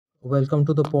Welcome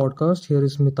to the podcast. Here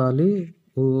is Mitali,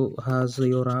 who has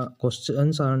your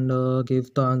questions and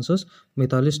give the answers.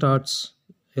 Mitali starts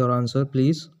your answer,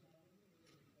 please.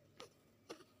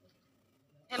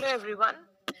 Hello everyone.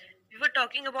 We were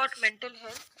talking about mental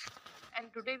health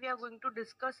and today we are going to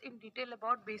discuss in detail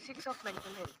about basics of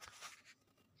mental health.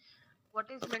 What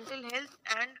is mental health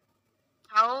and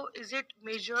how is it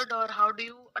measured or how do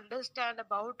you understand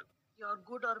about your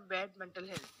good or bad mental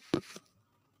health?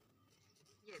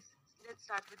 Yes, let's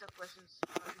start with the questions.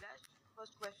 Abhilash,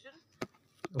 first question.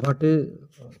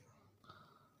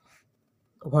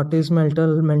 What is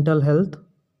mental health?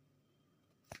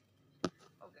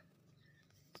 Okay.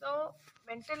 So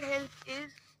mental health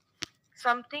is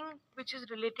something which is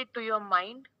related to your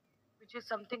mind, which is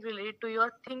something related to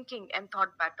your thinking and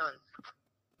thought patterns.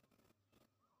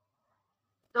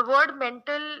 The word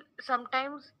mental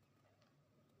sometimes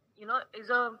is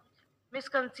a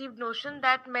misconceived notion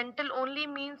that mental only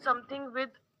means something with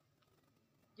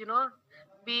you know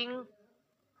being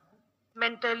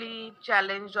mentally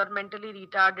challenged or mentally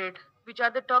retarded, which are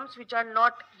the terms which are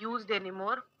not used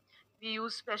anymore. We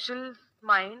use special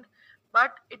mind,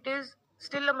 but it is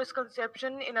still a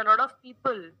misconception in a lot of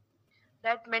people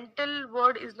that mental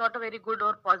word is not a very good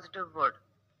or positive word,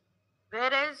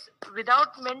 whereas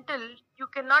without mental you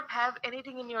cannot have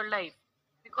anything in your life,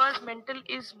 because mental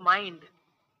is mind.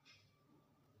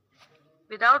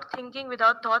 Without thinking,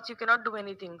 without thoughts, you cannot do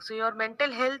anything. So your mental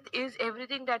health is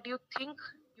everything that you think,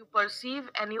 you perceive,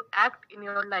 and you act in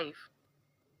your life.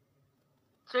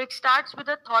 So it starts with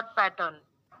a thought pattern.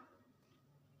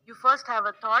 You first have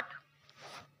a thought.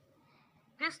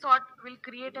 This thought will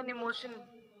create an emotion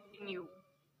in you,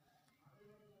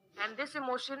 and this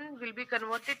emotion will be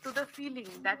converted to the feeling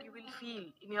that you will feel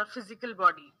in your physical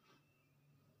body.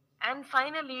 And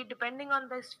finally, depending on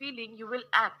this feeling, you will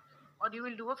act or you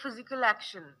will do a physical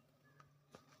action.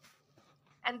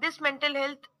 And this mental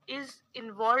health is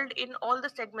involved in all the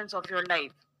segments of your life.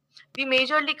 We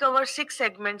majorly cover 6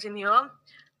 segments in here,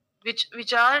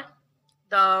 which are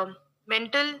the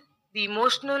mental, the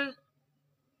emotional,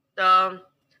 the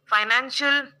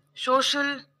financial,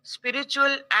 social,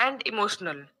 spiritual, and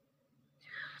emotional.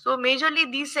 So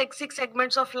majorly these six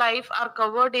segments of life are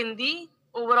covered in the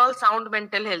overall sound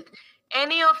mental health.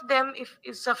 Any of them if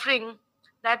is suffering,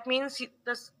 that means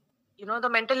the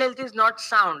mental health is not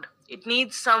sound. It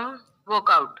needs some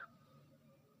workout.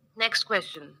 Next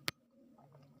question.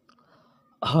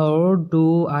 How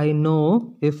do I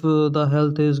know if the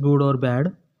health is good or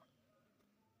bad?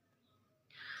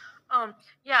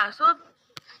 Yeah, so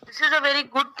this is a very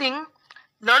good thing.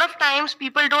 Lot of times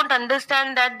people don't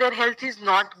understand that their health is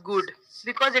not good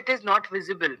because it is not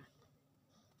visible.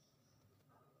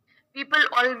 People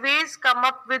always come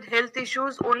up with health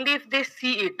issues only if they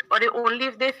see it or only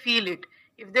if they feel it.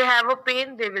 If they have a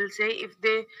pain, they will say. If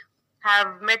they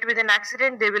have met with an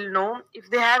accident, they will know. If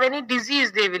they have any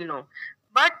disease, they will know.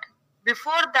 But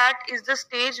before that is the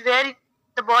stage where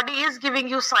the body is giving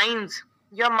you signs.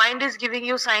 Your mind is giving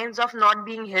you signs of not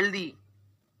being healthy.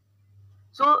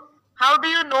 So, how do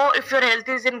you know if your health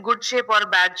is in good shape or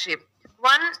bad shape?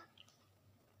 One,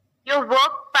 your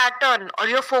work pattern or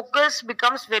your focus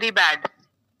becomes very bad.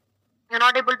 You're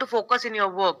not able to focus in your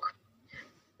work.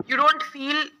 You don't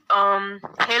feel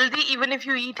healthy even if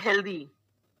you eat healthy.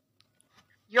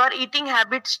 Your eating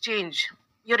habits change.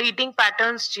 Your eating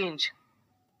patterns change.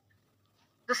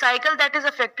 The cycle that is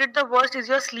affected the worst is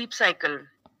your sleep cycle.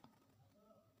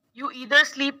 You either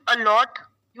sleep a lot,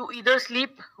 you either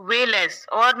sleep way less,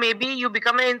 or maybe you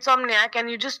become an insomniac and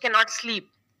you just cannot sleep.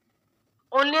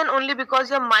 Only and only because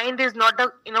your mind is not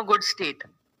in a good state.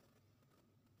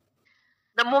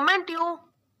 The moment you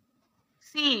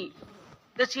see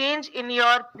the change in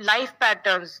your life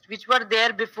patterns, which were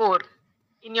there before,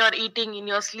 in your eating, in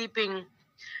your sleeping,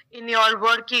 in your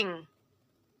working,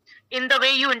 in the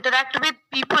way you interact with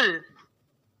people.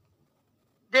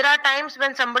 There are times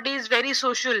when somebody is very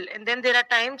social, and then there are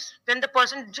times when the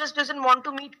person just doesn't want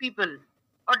to meet people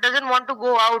or doesn't want to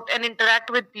go out and interact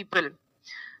with people.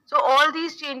 So, all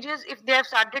these changes, if they have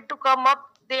started to come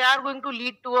up, they are going to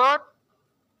lead to a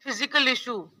physical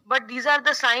issue. But these are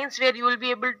the signs where you will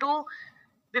be able to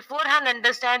beforehand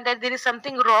understand that there is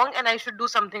something wrong and I should do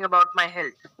something about my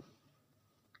health.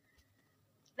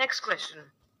 Next question.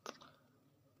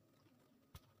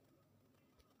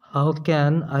 How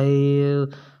can I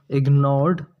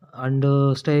ignored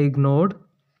and stay ignored?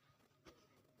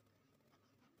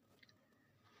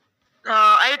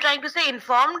 Are you trying to say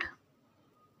informed?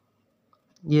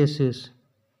 Yes, yes.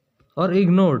 Or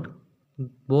ignored.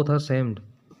 Both are same.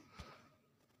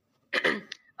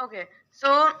 Okay,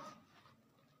 so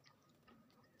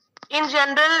In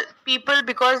general, people,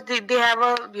 because they have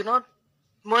a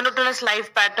monotonous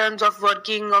life patterns of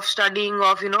working, of studying,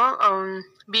 of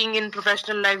being in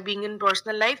professional life, being in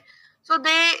personal life, so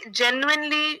they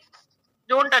genuinely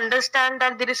don't understand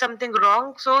that there is something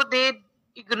wrong, so they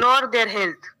ignore their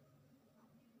health.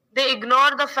 They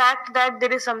ignore the fact that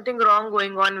there is something wrong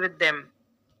going on with them.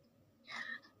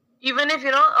 Even if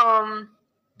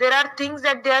there are things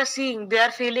that they are seeing, they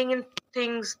are feeling in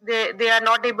things, they are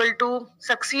not able to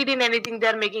succeed in anything they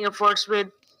are making efforts with.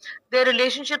 Their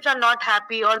relationships are not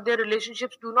happy, or their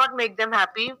relationships do not make them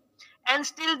happy, and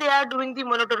still they are doing the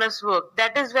monotonous work.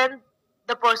 That is when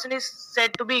the person is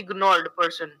said to be ignored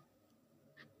person.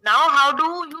 Now, how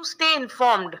do you stay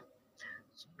informed?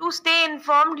 To stay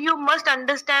informed, you must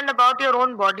understand about your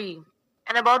own body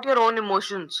and about your own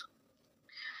emotions.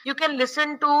 You can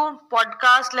listen to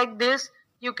podcasts like this,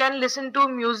 you can listen to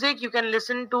music, you can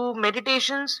listen to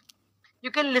meditations,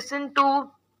 you can listen to,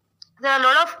 there are a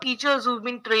lot of teachers who've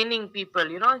been training people,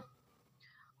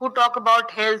 who talk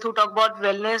about health, who talk about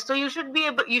wellness. So you should be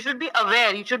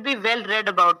aware, you should be well read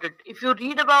about it. If you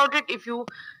read about it, if you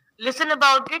listen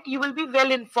about it, you will be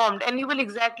well informed, and you will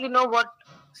exactly know what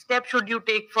step should you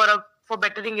take for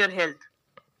bettering your health.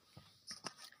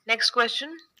 Next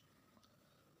question.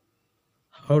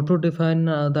 How to define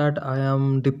that I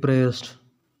am depressed?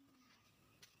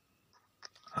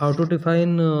 How to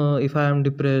define if I am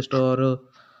depressed or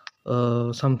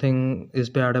something is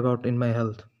bad about in my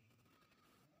health?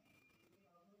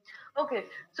 Okay,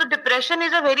 so depression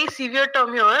is a very severe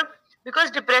term here, because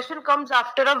depression comes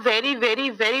after a very, very,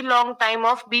 very long time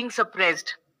of being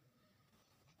suppressed.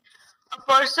 A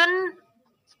person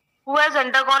who has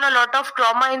undergone a lot of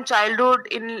trauma in childhood,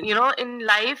 in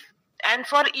life, and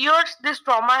for years this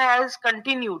trauma has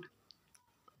continued.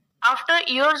 After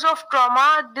years of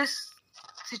trauma, this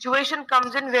situation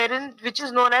comes in wherein, which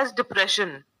is known as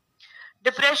depression.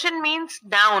 Depression means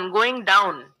down, going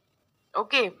down.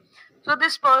 Okay, so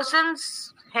this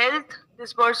person's health,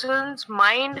 this person's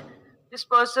mind, this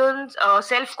person's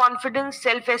self confidence,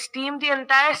 self esteem, the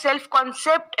entire self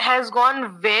concept has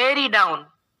gone very down.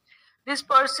 This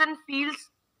person feels,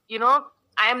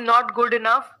 I am not good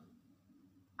enough,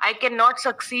 I cannot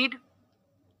succeed,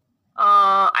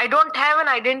 I don't have an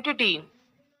identity.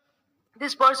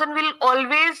 This person will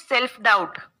always self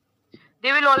doubt.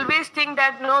 They will always think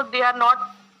that no, they are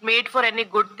not made for any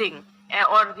good thing,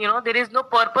 or there is no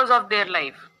purpose of their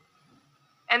life,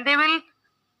 and they will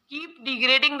keep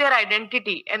degrading their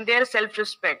identity and their self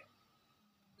respect.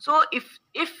 So if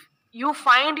you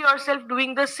find yourself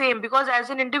doing the same, because as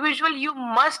an individual you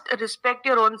must respect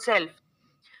your own self,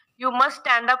 you must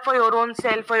stand up for your own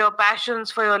self, for your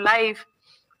passions, for your life,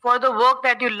 for the work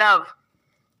that you love.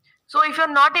 So if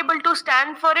you're not able to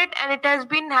stand for it, and it has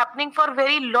been happening for a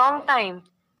very long time,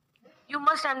 you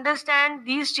must understand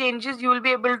these changes you will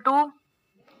be able to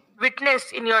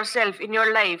witness in yourself, in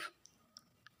your life.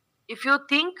 If you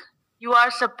think you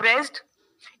are suppressed,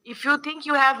 if you think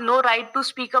you have no right to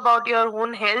speak about your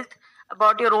own health,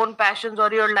 about your own passions or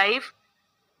your life,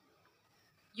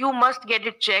 you must get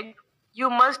it checked. You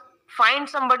must find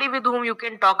somebody with whom you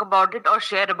can talk about it or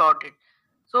share about it.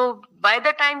 So by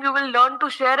the time you will learn to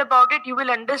share about it, you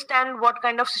will understand what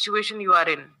kind of situation you are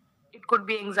in. It could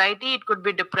be anxiety, it could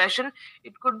be depression,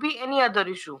 it could be any other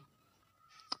issue.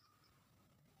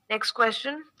 Next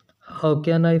question. How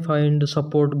can I find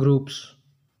support groups?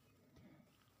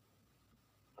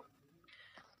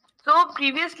 So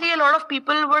previously, a lot of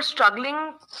people were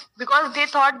struggling because they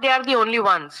thought they are the only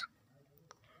ones.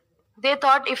 They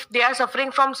thought if they are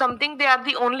suffering from something, they are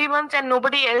the only ones, and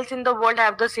nobody else in the world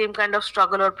have the same kind of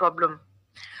struggle or problem.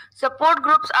 Support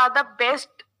groups are the best,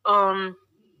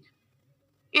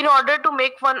 in order to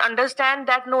make one understand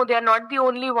that no, they are not the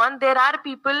only one. There are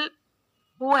people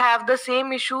who have the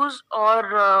same issues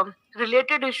or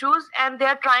related issues, and they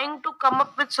are trying to come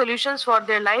up with solutions for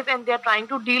their life, and they are trying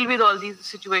to deal with all these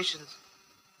situations.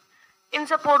 In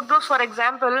support groups, for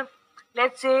example,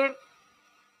 let's say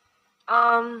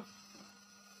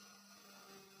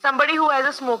somebody who has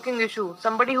a smoking issue,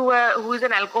 somebody who is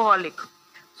an alcoholic,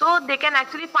 so they can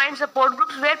actually find support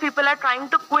groups where people are trying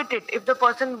to quit it if the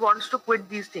person wants to quit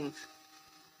these things.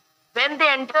 When they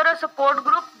enter a support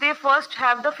group, they first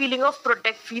have the feeling of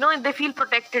they feel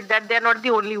protected, that they're not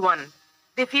the only one.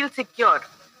 They feel secure.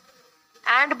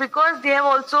 And because they have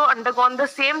also undergone the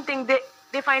same thing,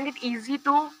 they find it easy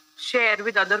to share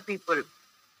with other people.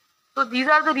 So these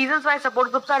are the reasons why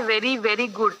support groups are very, very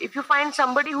good. If you find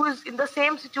somebody who is in the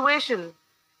same situation,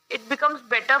 it becomes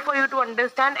better for you to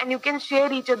understand, and you can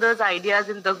share each other's ideas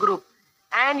in the group.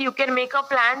 And you can make a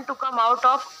plan to come out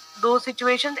of those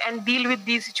situations and deal with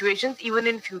these situations even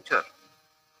in future.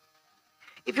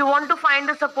 If you want to find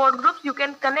the support groups, you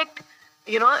can connect.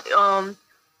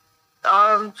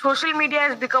 Social media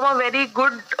has become a very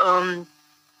good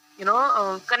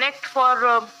connect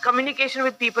for communication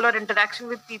with people or interaction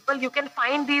with people. You can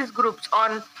find these groups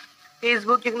on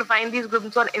Facebook, you can find these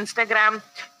groups on Instagram.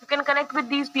 You can connect with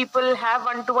these people, have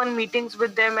one-to-one meetings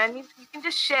with them, and you can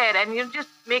just share and you just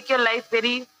make your life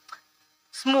very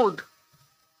smooth.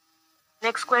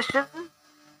 Next question.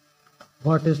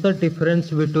 What is the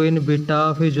difference between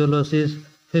beta physiologist,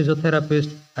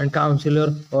 physiotherapist, and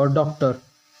counselor or doctor?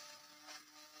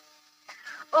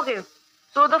 Okay,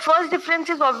 so the first difference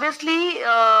is obviously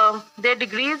their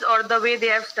degrees or the way they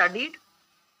have studied.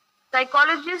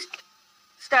 Psychologist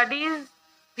studies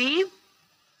the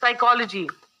psychology.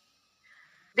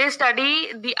 They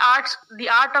study the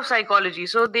art of psychology.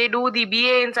 So they do the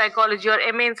BA in psychology or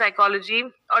MA in psychology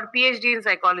or PhD in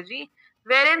psychology,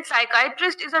 wherein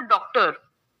psychiatrist is a doctor.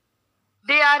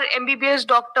 They are MBBS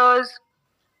doctors.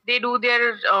 They do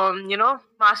their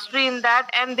mastery in that,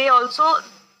 and they also,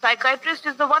 psychiatrist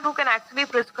is the one who can actually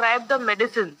prescribe the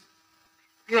medicines.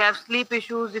 If you have sleep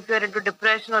issues, if you are into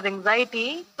depression or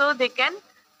anxiety, so they can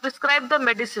prescribe the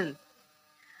medicine.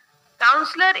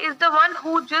 Counselor is the one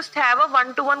who just have a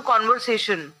one-to-one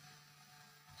conversation.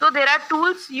 So there are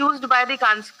tools used by the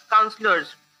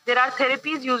counselors. There are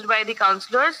therapies used by the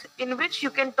counselors in which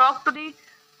you can talk to the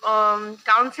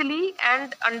counselee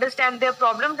and understand their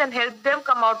problems and help them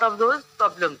come out of those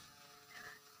problems.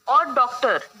 Or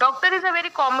doctor. Doctor is a very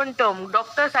common term.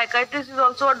 Doctor, psychiatrist is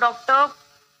also a doctor.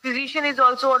 Physician is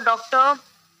also a doctor.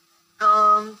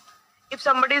 If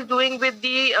somebody is doing with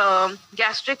the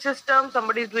gastric system,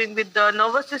 somebody is doing with the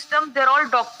nervous system, they're all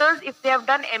doctors if they have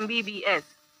done MBBS.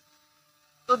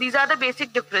 So these are the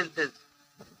basic differences.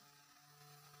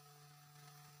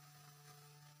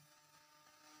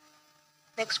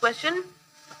 Next question.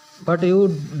 But you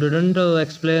didn't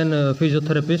explain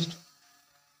physiotherapist.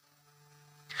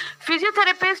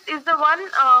 Physiotherapist is the one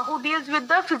who deals with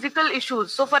the physical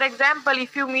issues. So for example,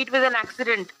 if you meet with an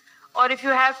accident, or if you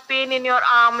have pain in your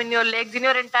arm, in your legs, in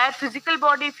your entire physical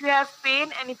body, if you have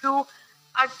pain and if you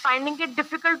are finding it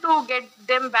difficult to get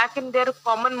them back in their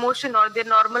common motion or their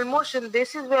normal motion,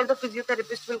 this is where the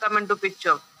physiotherapist will come into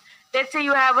picture. Let's say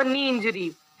you have a knee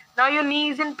injury. Now your knee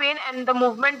is in pain and the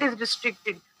movement is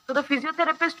restricted. So the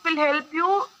physiotherapist will help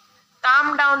you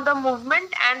calm down the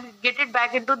movement and get it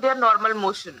back into their normal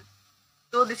motion.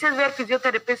 So this is where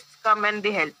physiotherapists come and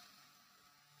they help.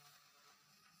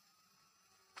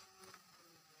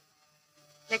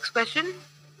 Next question.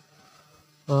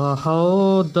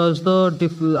 How does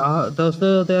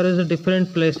there is a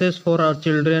different places for our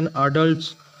children,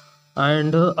 adults,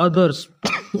 and others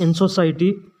in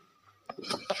society?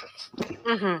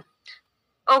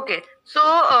 Okay,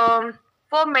 so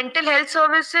for mental health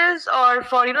services or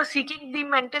for seeking the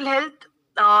mental health,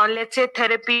 let's say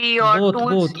therapy or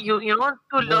tools, Both.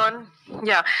 to learn.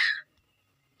 Yeah.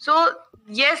 So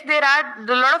yes, there are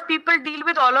a lot of people deal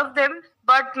with all of them,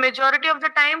 but majority of the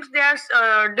times they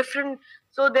are different.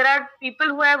 So there are people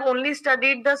who have only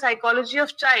studied the psychology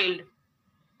of child,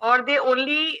 or they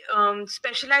only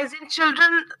specialize in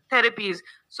children therapies.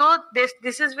 So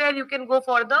this is where you can go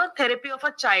for the therapy of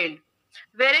a child.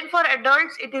 Wherein for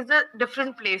adults, it is a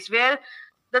different place where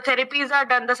the therapies are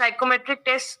done, the psychometric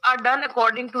tests are done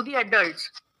according to the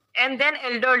adults, and then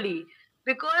elderly.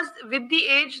 Because with the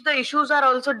age, the issues are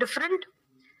also different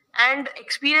and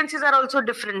experiences are also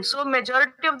different. So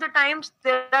majority of the times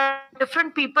there are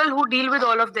different people who deal with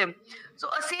all of them. So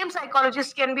a same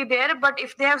psychologist can be there, but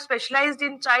if they have specialized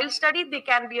in child study, they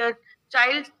can be a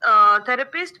child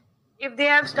therapist. If they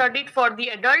have studied for the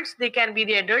adults, they can be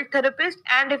the adult therapist.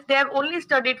 And if they have only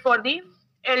studied for the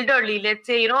elderly, let's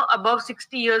say above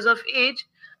 60 years of age,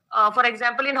 for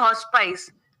example in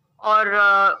hospice or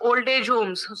old age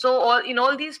homes, so in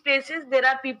all these places there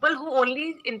are people who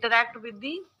only interact with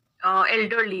the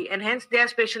elderly, and hence they are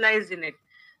specialized in it.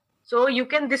 So you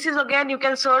can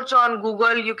search on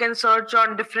Google, you can search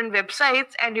on different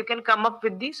websites, and you can come up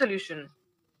with the solution.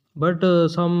 But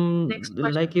some,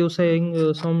 like you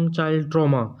saying, some child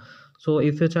trauma. So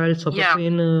if a child suffers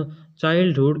in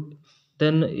childhood,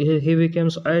 then he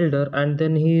becomes elder, and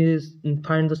then he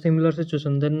finds a similar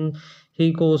situation. Then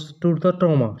he goes to the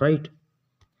trauma, right?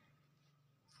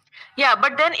 Yeah,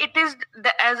 but then it is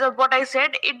as of what I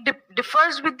said, it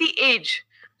differs with the age.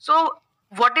 So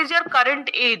what is your current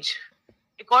age?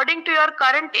 According to your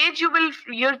current age,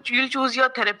 you'll choose your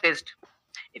therapist.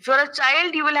 If you're a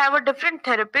child, you will have a different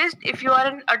therapist. If you are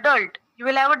an adult, you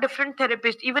will have a different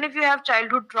therapist. Even if you have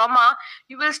childhood trauma,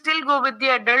 you will still go with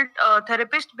the adult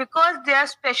therapist because they are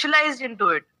specialized into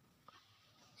it.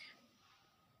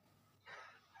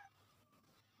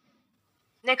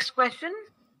 Next question.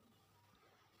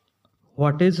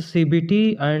 What is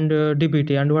CBT and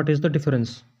DBT, and what is the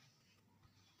difference?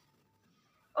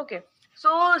 Okay. So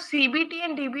CBT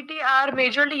and DBT are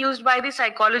majorly used by the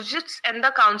psychologists and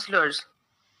the counselors.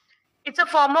 It's a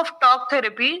form of talk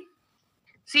therapy.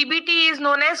 CBT is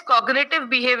known as cognitive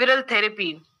behavioral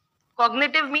therapy.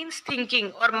 Cognitive means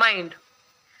thinking or mind.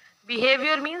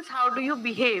 Behavior means how do you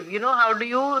behave, how do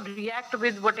you react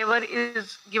with whatever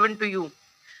is given to you.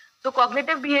 So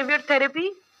cognitive behavior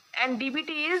therapy, and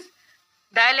DBT is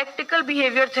dialectical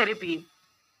behavior therapy,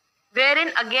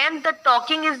 wherein again the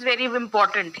talking is very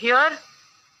important. Here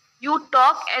you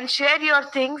talk and share your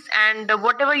things and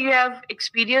whatever you have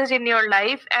experienced in your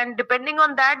life, and depending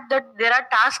on that there are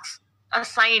tasks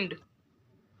assigned,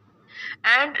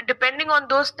 and depending on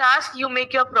those tasks you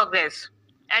make your progress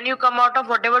and you come out of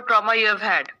whatever trauma you have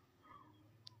had.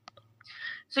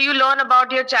 So you learn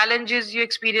about your challenges you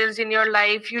experience in your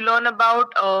life. You learn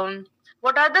about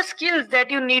what are the skills that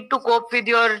you need to cope with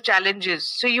your challenges.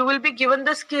 So you will be given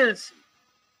the skills.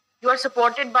 You are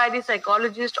supported by the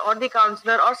psychologist or the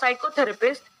counselor or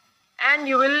psychotherapist, and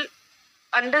you will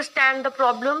understand the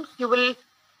problems. You will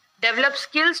develop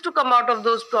skills to come out of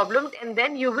those problems, and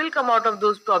then you will come out of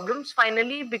those problems,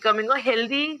 finally becoming a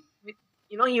healthy,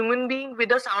 human being with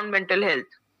a sound mental health.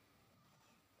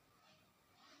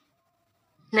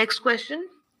 Next question.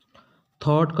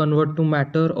 Thought convert to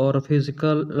matter or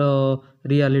physical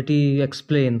reality?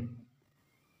 Explain.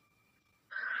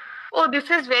 Oh, this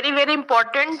is very, very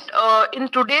important. In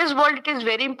today's world, it is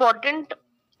very important.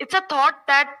 It's a thought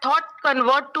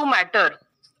convert to matter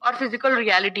or physical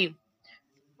reality.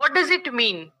 What does it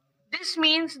mean? This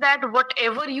means that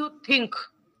whatever you think,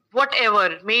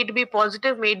 whatever, may it be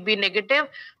positive, may it be negative,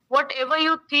 whatever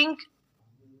you think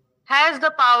has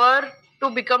the power to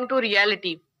become to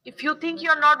reality. If you think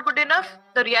you're not good enough,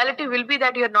 the reality will be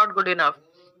that you're not good enough.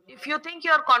 If you think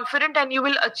you're confident and you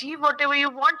will achieve whatever you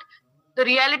want, the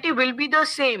reality will be the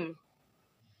same.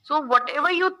 So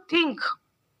whatever you think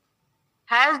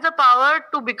has the power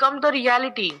to become the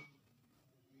reality.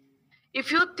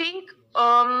 If you think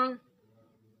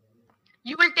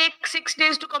you will take 6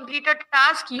 days to complete a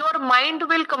task, your mind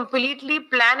will completely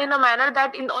plan in a manner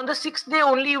that on the 6th day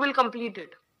only you will complete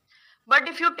it. But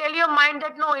if you tell your mind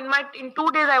that no, in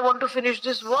 2 days I want to finish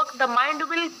this work, the mind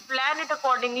will plan it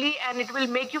accordingly and it will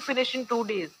make you finish in 2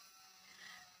 days.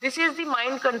 This is the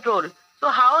mind control. So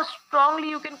how strongly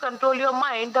you can control your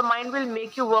mind, the mind will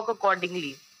make you work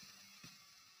accordingly.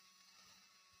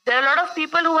 There are a lot of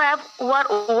people who are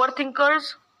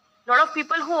overthinkers, a lot of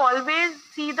people who always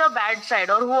see the bad side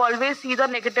or who always see the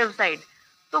negative side.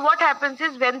 So what happens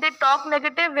is when they talk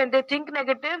negative, when they think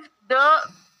negative, the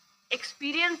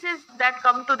experiences that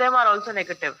come to them are also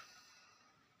negative.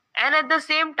 And at the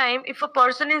same time, if a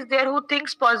person is there who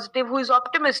thinks positive, who is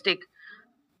optimistic,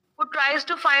 who tries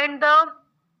to find the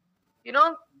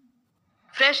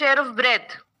fresh air of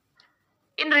breath,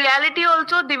 in reality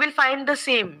also they will find the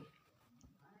same.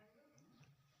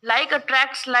 Like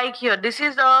attracts like here. This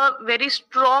is a very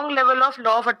strong level of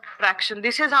law of attraction.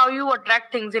 This is how you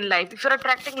attract things in life. If you're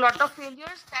attracting a lot of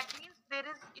failures, that means there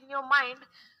is in your mind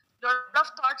a lot of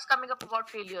thoughts coming up about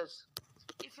failures.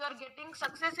 If you're getting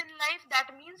success in life, that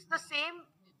means the same,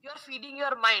 you're feeding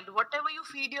your mind. Whatever you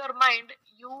feed your mind,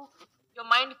 your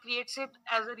mind creates it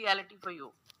as a reality for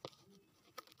you.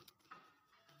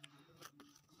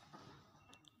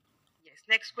 Yes.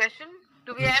 Next question.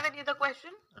 Do we have any other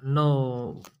question?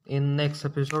 No. In next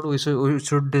episode, we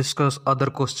should discuss other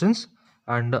questions.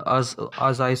 And as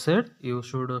I said, you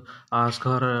should ask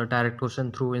her a direct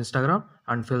question through Instagram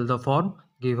and fill the form.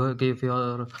 Give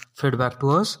your feedback to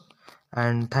us.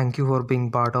 And thank you for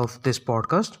being part of this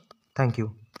podcast. Thank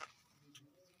you.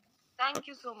 Thank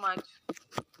you so much.